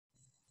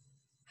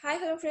Hi,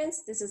 hello friends.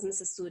 This is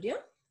Mrs. Surya.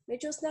 మీరు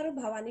చూస్తున్నారు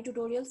Bhavani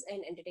tutorials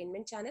and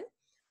entertainment channel.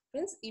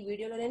 Friends, ఈ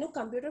వీడియోలో నేను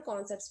కంప్యూటర్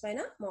కాన్సెప్ట్స్ పైన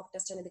మాక్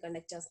టెస్ట్ అనేది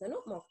కండక్ట్ చేస్తున్నాను.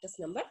 Mock test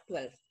number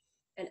 12.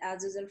 And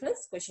as usual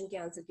friends, question కి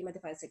ఆన్సర్ కి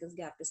మధ్య 5 సెకండ్స్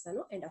గ్యాప్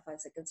ఇస్తాను. అండ్ ఆ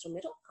 5 సెకండ్స్ లో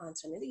మీరు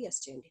ఆన్సర్ అనేది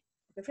ఎస్ చేయండి.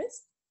 ఓకే ఫ్రెండ్స్,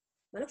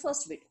 మన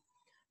first bit.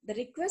 The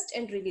request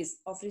and release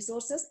of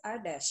resources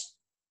are dash.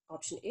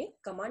 Option A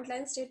command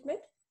line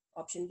statement,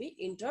 option B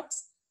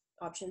interrupts,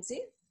 option C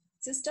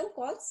system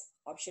calls,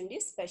 option D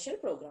special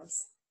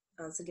programmes.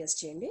 Answer guess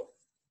చేయండి.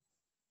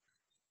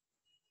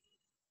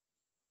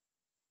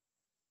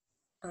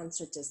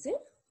 Answer వచ్చేసి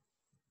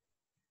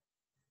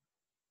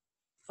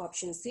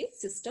option C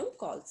system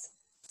calls.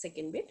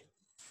 Second bit.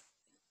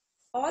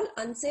 All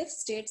unsafe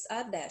states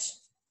are dash.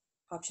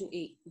 Option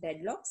A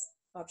deadlocks,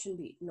 option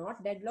B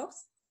not deadlocks,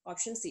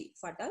 option C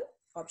fatal,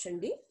 option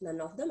D none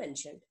of the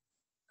mentioned.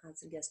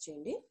 Answer guess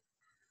చేయండి.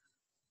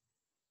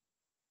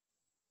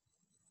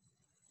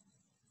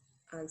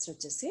 Answer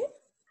వచ్చేసి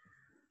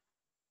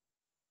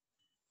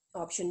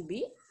option B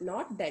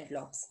not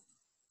deadlocks.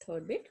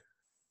 Third bit.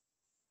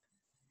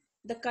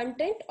 The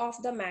content of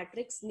the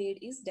matrix need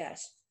is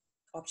dash.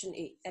 Option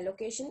A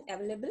allocation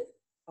available,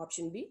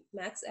 option B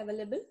max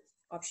available,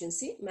 option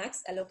C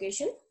max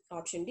allocation,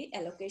 option D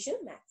allocation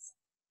max.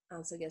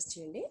 Answer guess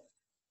cheyandi.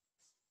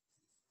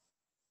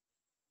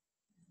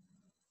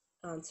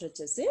 Answer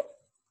vachesi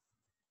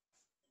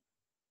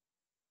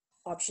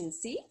option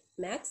C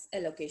max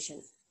allocation.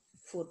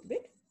 Fourth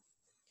bit.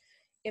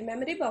 A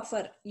memory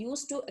buffer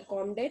used to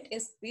accommodate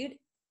a speed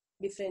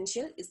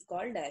differential is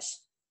called dash.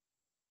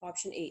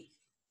 Option A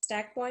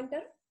stack pointer,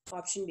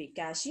 option B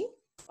cache,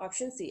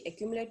 option C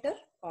accumulator,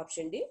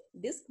 option D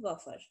disk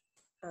buffer.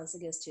 Answer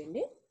guess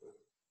cheyandi.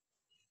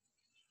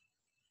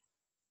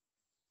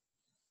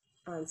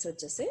 Answer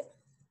వచ్చేసి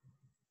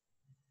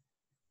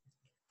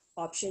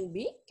option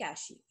B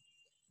cache.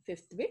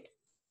 Fifth bit.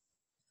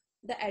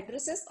 The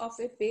addresses of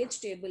a page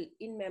table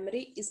in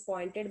memory is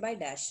pointed by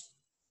dash.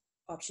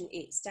 Option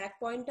A stack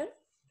pointer,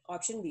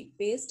 option B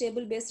page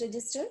table base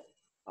register,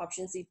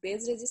 option C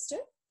page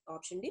register,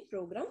 option D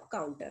program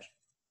counter.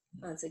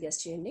 Answer guess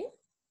చేయండి.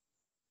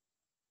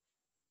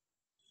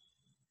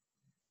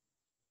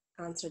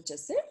 Answer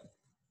వచ్చేసి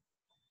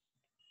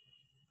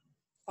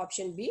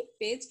option B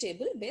page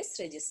table base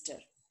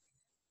register.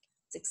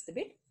 Sixth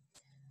bit.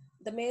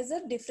 The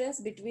major difference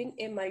between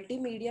A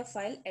multimedia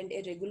file and A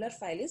regular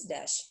file is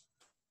dash.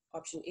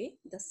 Option A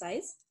the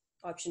size,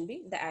 option be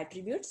the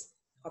attributes,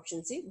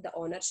 option see the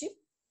ownership,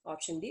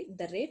 option D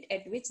the rate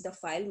at which the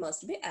file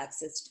must be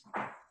accessed.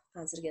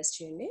 Answer guess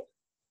చేయండి.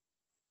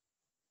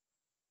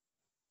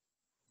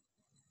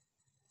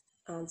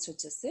 Answer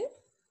వచ్చేసి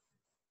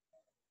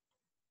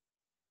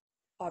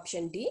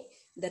option D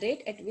the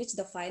rate at which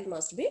the file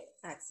must be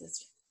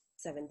accessed.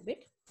 Seventh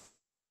bit.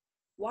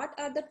 What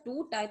are the two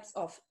types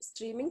of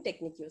streaming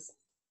technique use.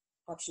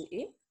 Option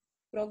a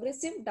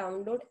progressive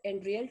download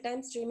and real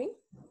time streaming,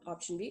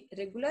 option be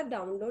regular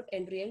download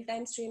and real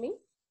time streaming,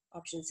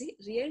 option C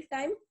real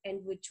time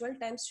and virtual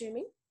time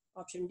streaming,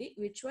 option D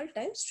virtual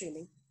time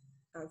streaming.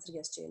 Answer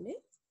guess చేయండి.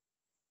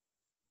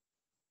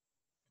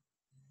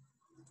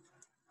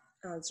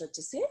 Answer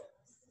వచ్చేసి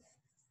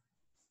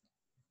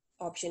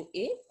option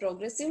a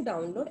progressive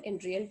download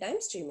and real time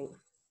streaming.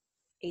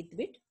 Eighth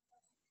bit.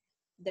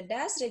 The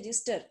dash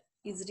register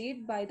is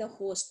read by the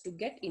host to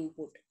get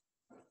input.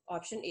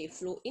 Option A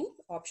flow in,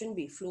 option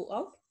B flow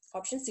out,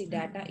 option C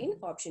data in,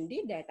 option D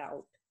data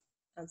out.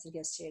 Answer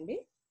guess చేయండి.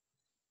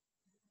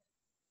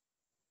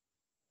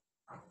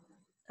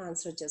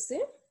 Answer వచ్చేసి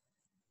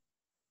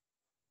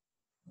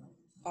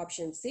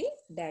option C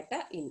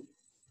data in.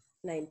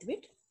 Ninth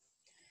bit.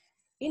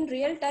 In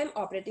real-time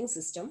operating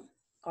system,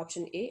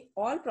 option A,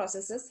 all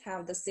processes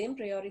have the same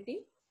priority.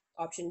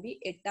 Option B,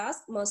 a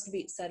task must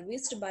be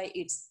serviced by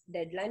its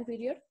deadline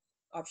period.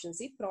 Option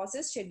C,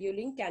 process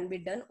scheduling can be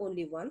done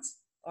only once.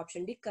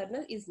 Option D,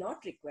 kernel is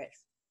not required.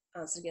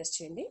 Answer guess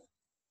cheyandi.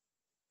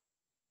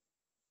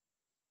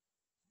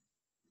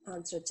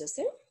 Answer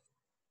వచ్చేసి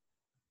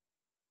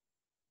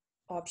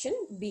option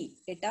B,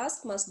 a task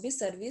must be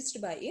serviced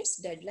by its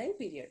deadline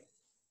period.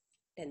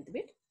 10th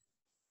bit.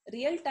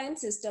 Real-time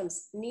systems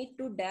need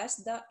to dash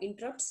the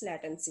interrupts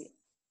latency.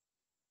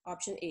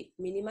 Option A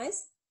minimize,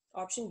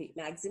 option B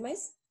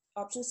maximize,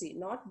 option C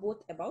not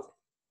both above,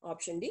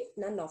 option D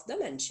none of the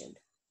mentioned.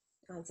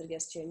 Answer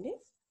guess cheyandi.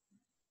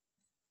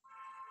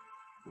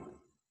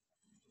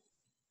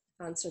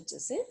 Answer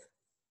వచ్చేసి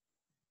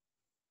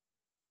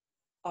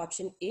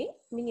option A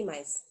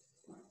minimize.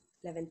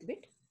 11th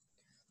bit.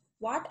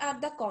 What are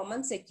the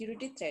common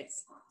security threats?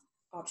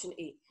 Option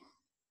A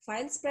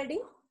file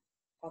spreading,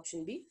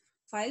 option B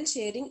file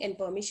sharing and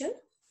permission,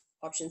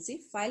 option C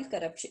file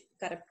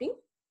corrupting,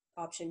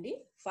 option D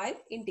file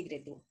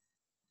integrating.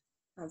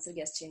 Answer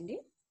guess cheyandi.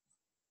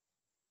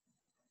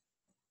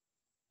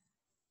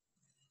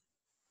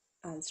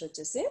 Answer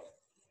వచ్చేసి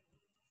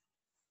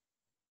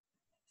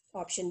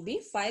option B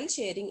file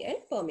sharing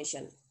and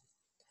permission.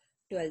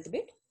 12th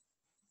bit.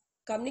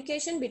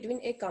 Communication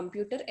between a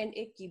computer and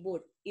a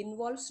keyboard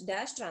involves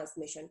dash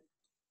transmission.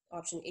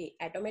 Option A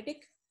automatic,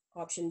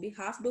 option be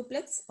half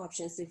duplex,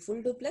 option C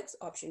full duplex,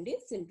 option D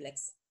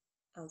simplex.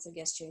 Answer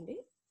guess చేయండి.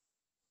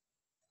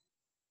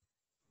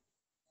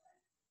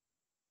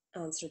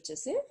 Answer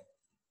వచ్చేసి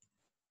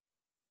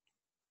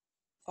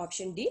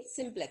option D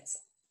simplex.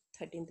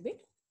 13th bit.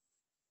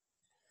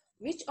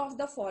 Which of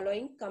the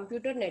following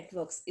computer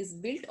networks is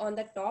built on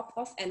the top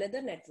of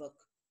another network?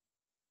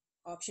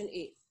 Option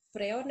A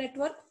prior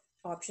network,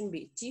 option B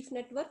chief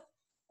network,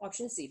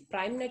 option C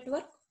prime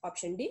network,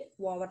 option D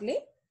overlay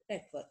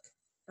network.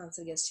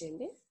 Answer guess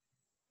cheyandi.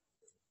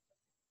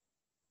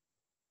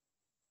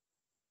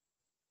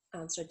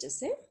 Answer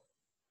వచ్చేసి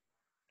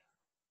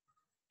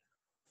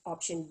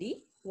option D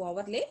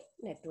overlay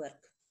network.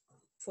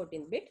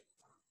 14th bit.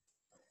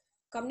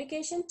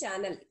 Communication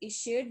channel is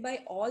shared by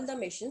all the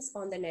machines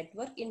on the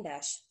network in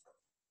dash.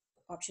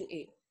 Option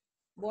A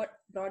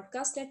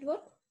broadcast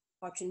network,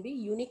 option B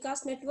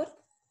unicast network,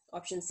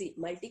 option C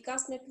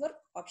multicast network,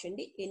 option D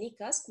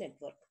anycast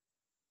network.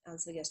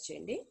 Answer guess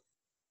cheyandi.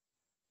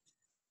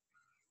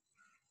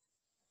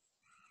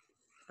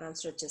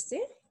 Answer వచ్చేసి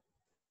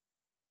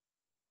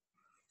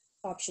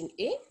option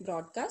A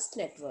broadcast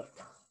network.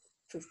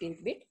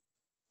 15th bit.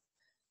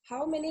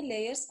 How many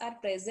layers are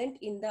present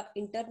in the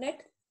internet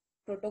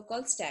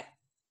protocol stack?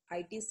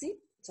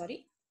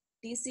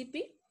 TCP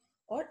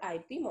or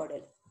IP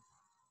model?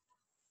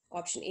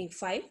 Option A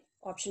 5,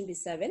 option B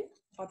 7,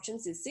 option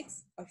C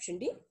 6, option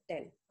D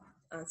 10.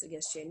 Answer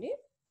guess cheyandi.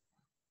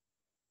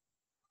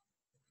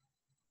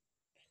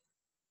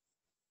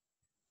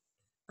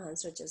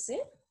 Answer వచ్చేసి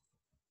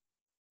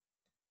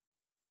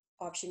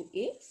option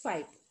A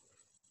 5.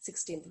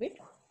 16th bit.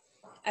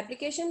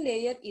 Application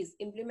layer is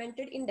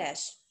implemented in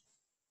dash.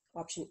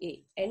 Option A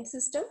end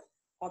system,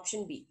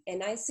 option B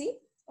NIC,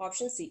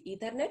 option C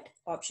Ethernet,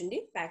 option D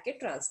packet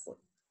transport.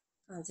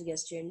 Answer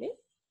guess cheyandi.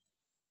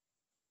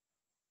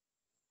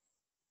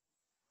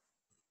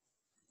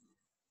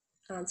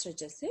 Answer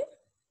వచ్చేసి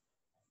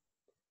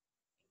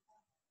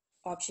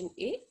option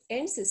A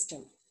end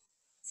system.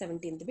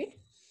 17th bit.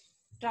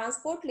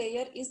 Transport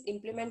layer is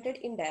implemented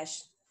in dash.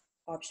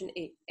 Option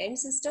A end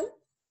system,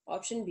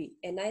 option B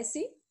NIC,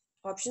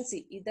 option C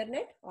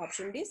Ethernet,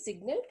 option D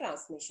signal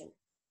transmission.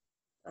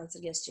 Answer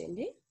guess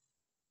cheyandi.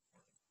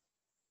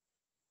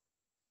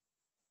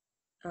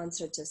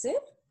 Answer వచ్చేసి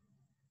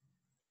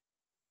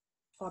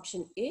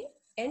option A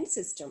end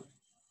system.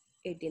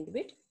 18th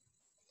bit.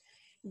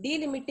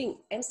 Delimiting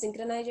and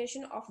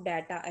synchronization of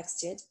data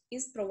exchange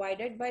is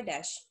provided by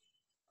dash.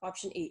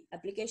 Option A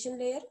application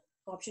layer,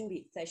 option B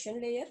session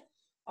layer,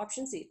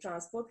 option C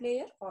transport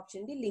layer,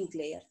 option D link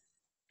layer.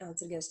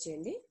 Answer guess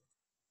cheyandi.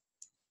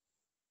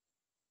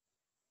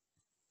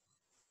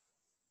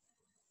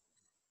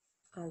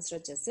 Answer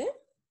వచ్చేసి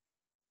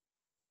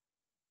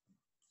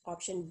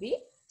option B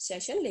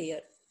session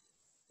layer.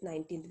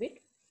 19th bit.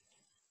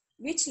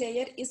 Which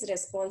layer is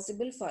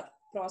responsible for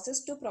process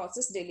to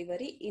process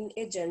delivery in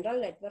a general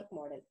network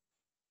model?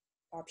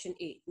 Option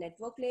A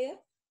network layer,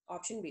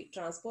 option B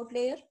transport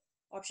layer,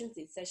 option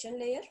C session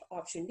layer,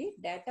 option D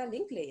data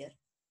link layer.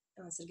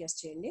 Answer guess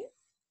cheyandi.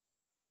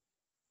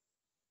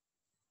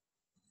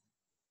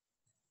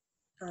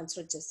 Answer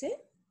వచ్చేసి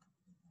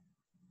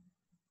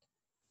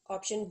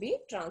option B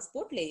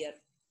transport layer.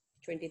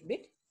 20th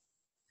bit.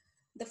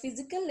 The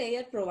physical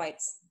layer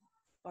provides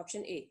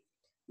option A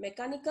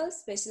mechanical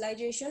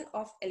specialization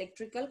of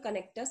electrical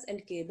connectors and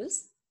cables,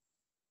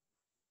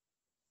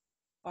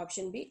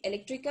 option B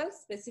electrical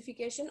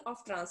specification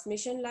of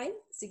transmission line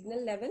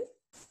signal level,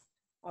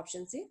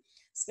 option C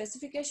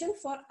specification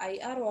for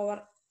IR over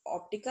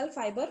optical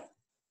fiber,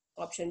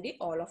 option D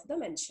all of the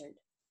mentioned.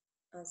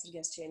 Answer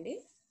guess cheyandi.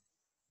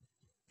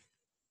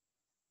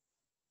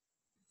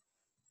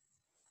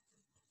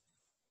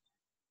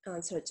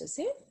 Answer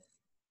వచ్చేసి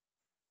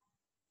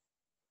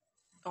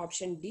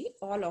option D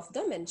all of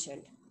the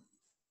mentioned.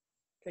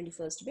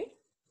 21st bit.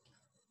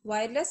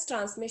 Wireless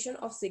transmission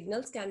of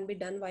signals can be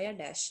done via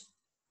dash.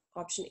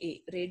 Option A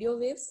radio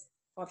waves,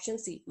 option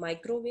C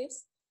microwaves,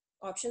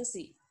 option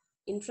C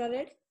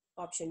infrared,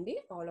 option D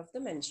all of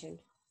the mentioned.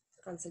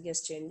 Answer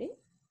guess cheyandi.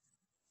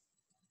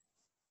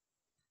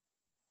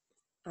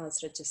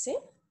 Answer వచ్చేసి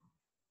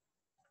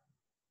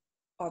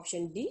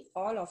option D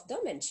all of the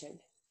mentioned.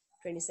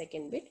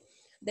 22nd bit.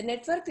 The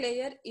network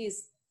layer is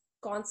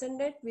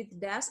consonant with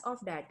dash of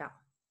data.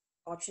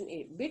 Option A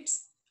bits,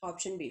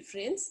 option B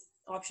frames,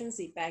 option C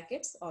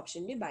packets,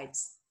 option D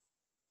bytes.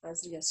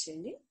 Answer guess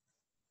cheyandi.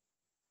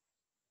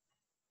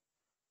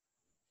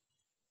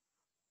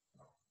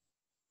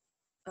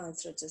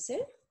 Answer వచ్చేసి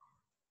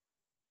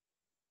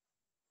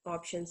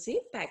option C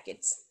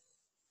packets.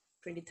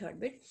 23rd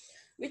bit.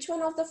 Which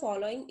one of the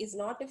following is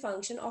not a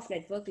function of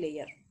network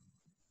layer?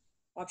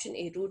 Option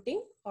A routing,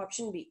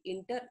 option B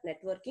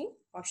inter-networking,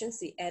 option C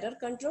error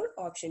control,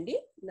 option D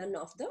none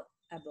of the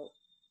above.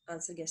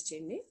 Answer guess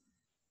cheyandi.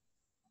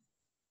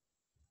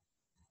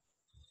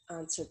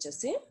 Answer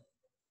వచ్చేసి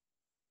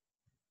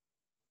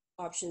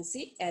option C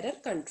error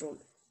control.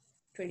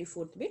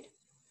 24th bit.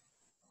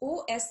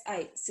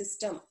 OSI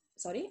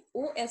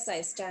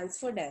stands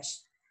for dash.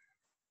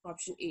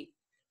 Option A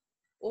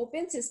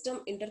open system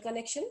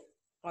interconnection,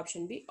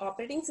 option B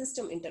operating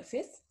system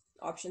interface,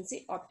 option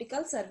C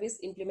optical service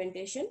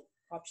implementation,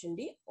 option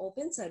D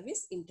open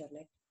service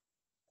internet.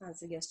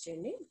 Answer guess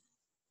చేయండి.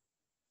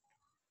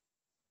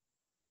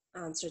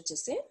 Answer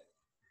వచ్చేసి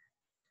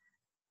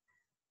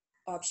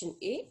option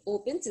A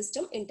open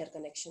system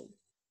interconnection.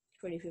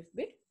 25th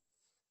bit.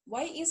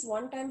 Why is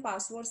one-time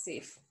password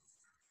safe?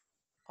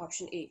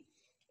 Option A,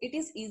 it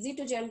is easy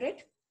to generate.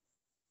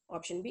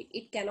 Option B,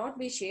 it cannot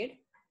be shared.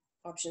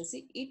 Option C,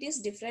 it is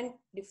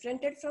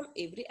differentiated from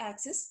every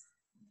access.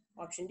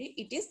 Option D,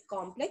 it is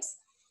complex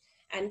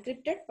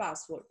encrypted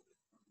password.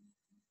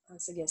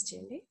 Answer guess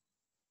cheyandi.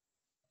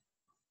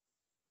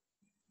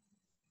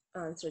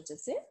 Answer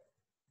వచ్చేసి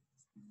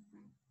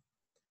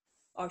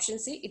option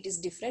C, it is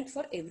different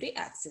for every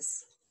access.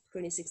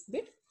 26th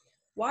bit.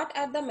 What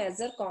are the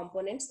major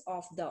components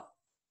of the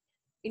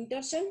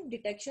intrusion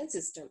detection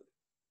system?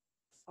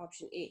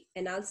 Option A,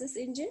 analysis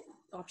engine.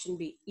 Option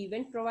B,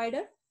 event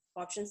provider.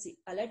 Option C,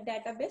 alert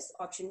database.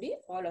 Option D,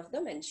 all of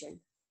the mentioned.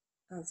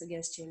 Answer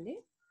guess cheyandi.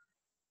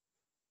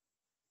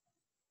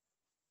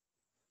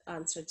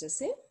 Answer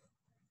వచ్చేసి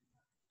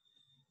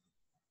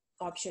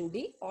option D,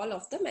 all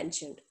of the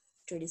mentioned.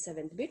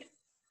 27th bit.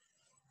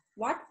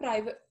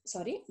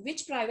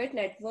 Which private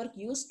network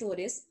use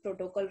storage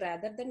protocol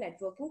rather than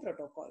networking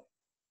protocol?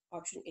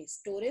 Option A,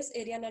 storage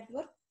area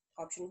network.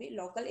 Option B,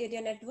 local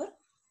area network.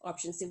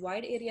 Option C,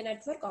 wide area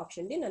network.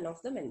 Option D, none of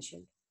the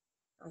mentioned.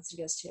 Answer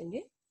guess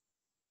cheyandi.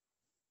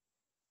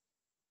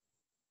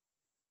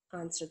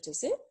 Answer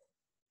వచ్చేసి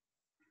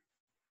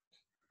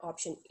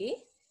option A,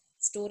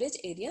 storage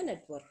area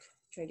network.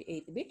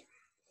 28th bit.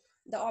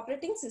 The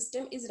operating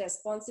system is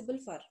responsible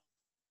for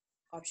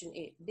option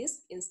A, disk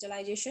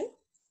installation.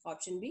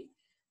 Option B,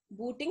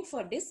 booting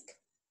for disk.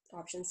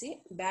 Option C,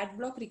 bad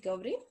block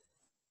recovery.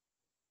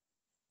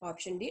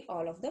 Option D,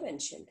 all of the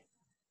mentioned.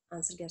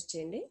 Answer guess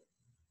cheyandi.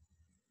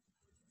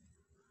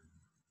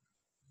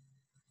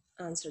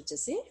 Answer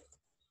వచ్చేసి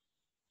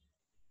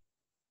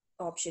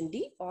option D,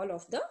 all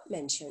of the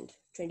mentioned.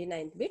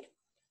 29th bit.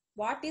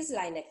 What is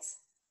Linux?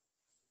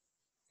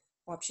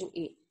 Option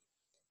A,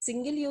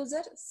 single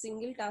user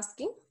single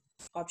tasking.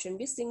 Option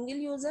B,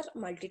 single user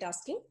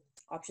multitasking.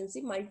 Option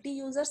C,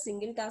 multi-user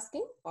single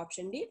tasking.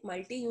 Option D,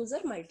 multi-user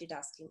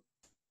multitasking.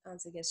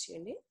 Answer guess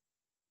cheyandi.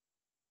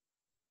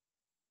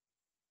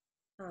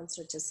 Answer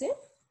వచ్చేసి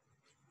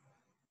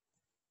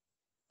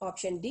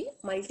option D,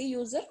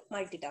 multi-user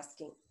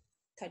multitasking.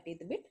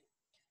 30th bit.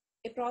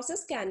 A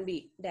process can be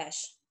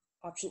dash.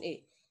 Option A,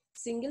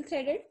 single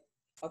threaded.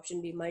 Option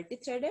B,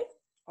 multi-threaded.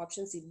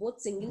 Option C, both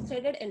single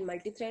threaded and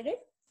multi-threaded.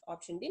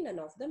 Option D, none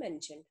of the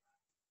mentioned.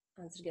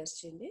 Answer guess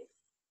cheyandi.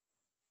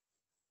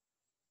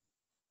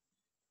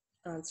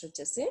 Answer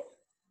వచ్చేసి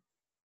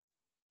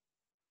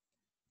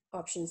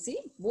option C,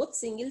 both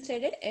single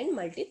threaded and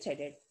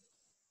multi-threaded.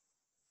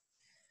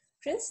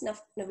 Friends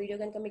నా video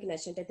కనుక మీకు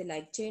నచ్చినట్లయితే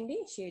like చేయండి,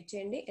 share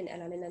చేయండి and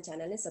అలానే నా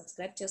ఛానల్ని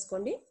సబ్స్క్రైబ్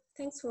చేసుకోండి.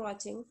 Thanks for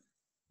watching.